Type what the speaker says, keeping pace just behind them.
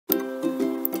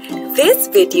This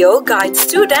video guides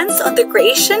students on the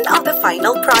creation of the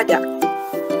final product.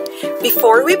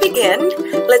 Before we begin,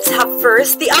 let's have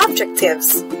first the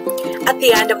objectives. At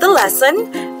the end of the lesson,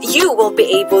 you will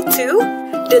be able to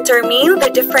determine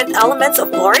the different elements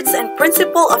of arts and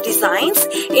principle of designs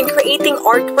in creating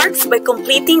artworks by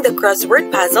completing the crossword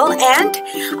puzzle and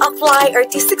apply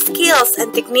artistic skills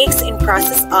and techniques in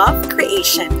process of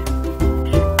creation.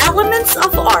 Elements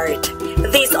of art.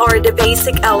 These are the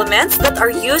basic elements that are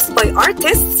used by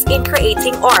artists in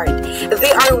creating art.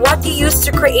 They are what you use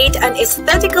to create an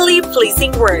aesthetically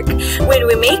pleasing work. When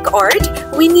we make art,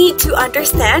 we need to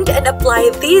understand and apply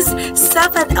these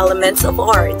 7 elements of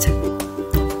art.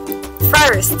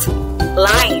 First,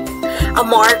 line. A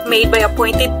mark made by a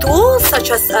pointed tool such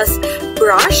as a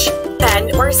brush,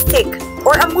 pen, or stick,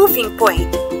 or a moving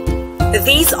point.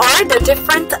 These are the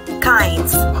different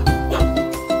kinds.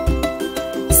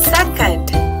 Second,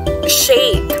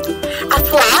 shape. A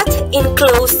flat,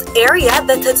 enclosed area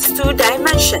that has 2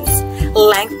 dimensions,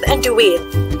 length and width.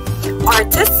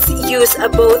 Artists use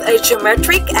both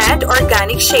geometric and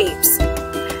organic shapes.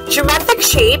 Geometric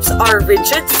shapes are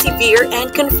rigid, severe,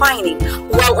 and confining,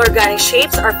 while organic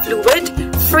shapes are fluid,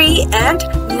 free, and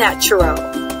natural.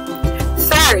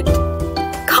 Third,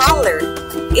 color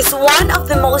is one of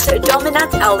the most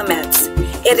dominant elements.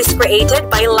 It is created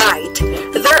by light.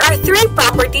 There are 3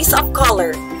 properties of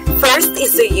color. First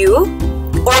is the hue,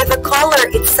 or the color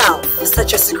itself,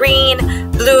 such as green,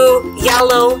 blue,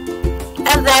 yellow.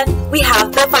 And then we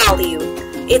have the value.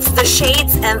 It's the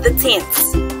shades and the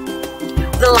tints.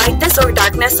 The lightness or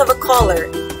darkness of a color.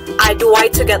 Add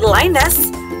white to get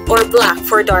lightness, or black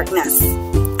for darkness.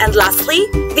 And lastly,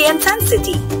 the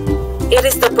intensity. It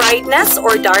is the brightness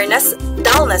or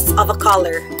dullness of a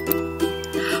color.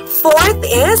 Fourth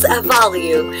is a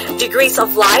value, degrees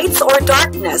of light or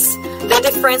darkness. The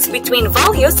difference between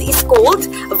values is called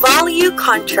value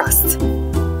contrast.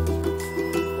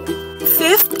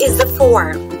 Fifth is the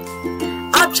form.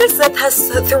 Objects that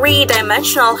has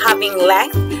 3-dimensional having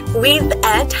length, width,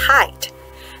 and height.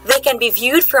 They can be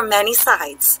viewed from many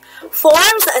sides.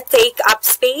 Forms take up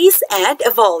space and a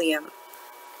volume.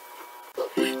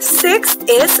 Sixth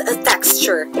is a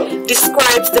texture.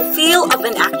 Describes the feel of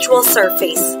an actual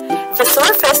surface. The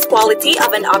surface quality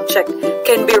of an object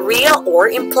can be real or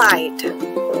implied.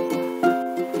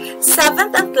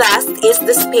 Seventh and last is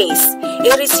the space.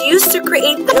 It is used to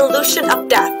create the illusion of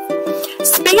depth.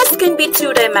 Space can be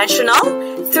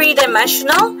 2-dimensional,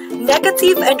 3-dimensional,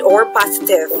 negative, and or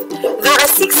positive. There are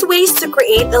 6 ways to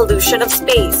create the illusion of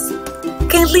space.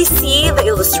 Kindly see the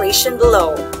illustration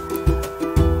below.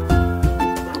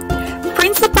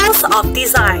 Principles of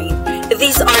design.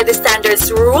 These are the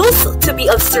standards rules to be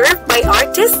observed by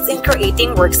artists in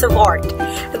creating works of art.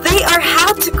 They are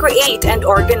how to create and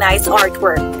organize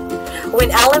artwork.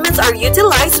 When elements are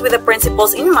utilized with the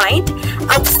principles in mind,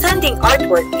 outstanding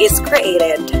artwork is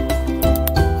created.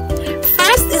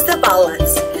 First is the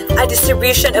balance, a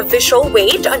distribution of visual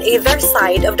weight on either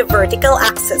side of the vertical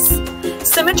axis.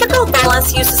 Symmetrical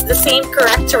balance uses the same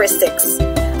characteristics.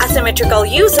 Asymmetrical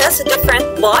uses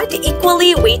different but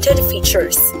equally weighted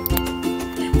features.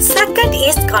 Second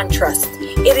is contrast.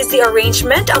 It is the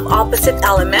arrangement of opposite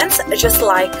elements, just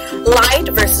like light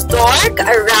versus dark,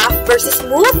 rough versus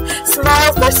smooth,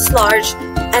 small versus large,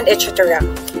 and etc.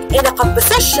 in a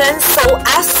composition so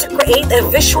as to create a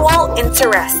visual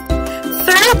interest.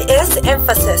 Third is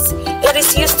emphasis. It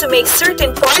is used to make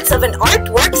certain parts of an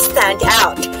artwork stand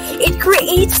out. It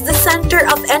creates the center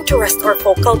of interest or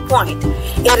focal point.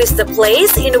 It is the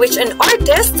place in which an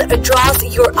artist draws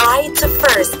your eye to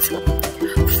first.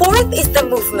 Fourth is the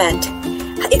movement.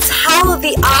 It's how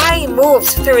the eye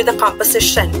moves through the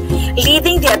composition,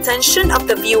 leading the attention of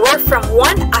the viewer from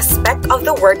one aspect of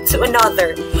the work to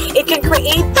another. It can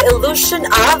create the illusion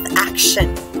of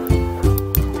action.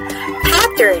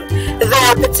 Pattern. The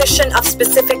repetition of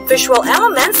specific visual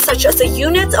elements such as a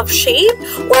unit of shape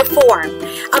or form.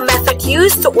 A method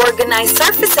used to organize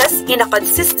surfaces in a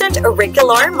consistent,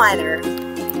 irregular manner.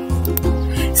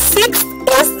 Sixth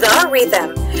is the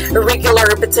rhythm. Regular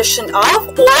repetition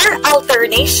of or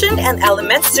alternation and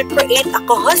elements to create a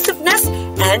cohesiveness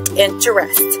and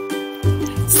interest.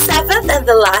 Seventh and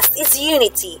the last is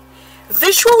unity.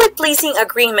 Visually pleasing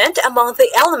agreement among the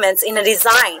elements in a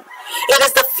design. It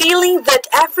is the feeling that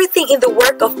everything in the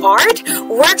work of art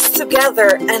works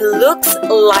together and looks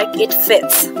like it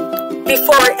fits.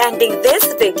 Before ending this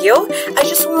video, I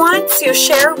just want to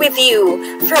share with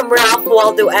you from Ralph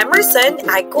Waldo Emerson,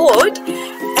 I quote,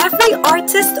 "Every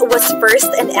artist was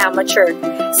first an amateur.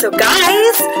 So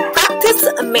guys, practice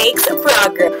makes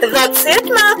progress." That's it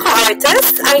mga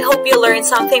ka-artists. I hope you learned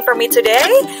something from me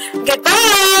today.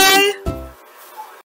 Goodbye!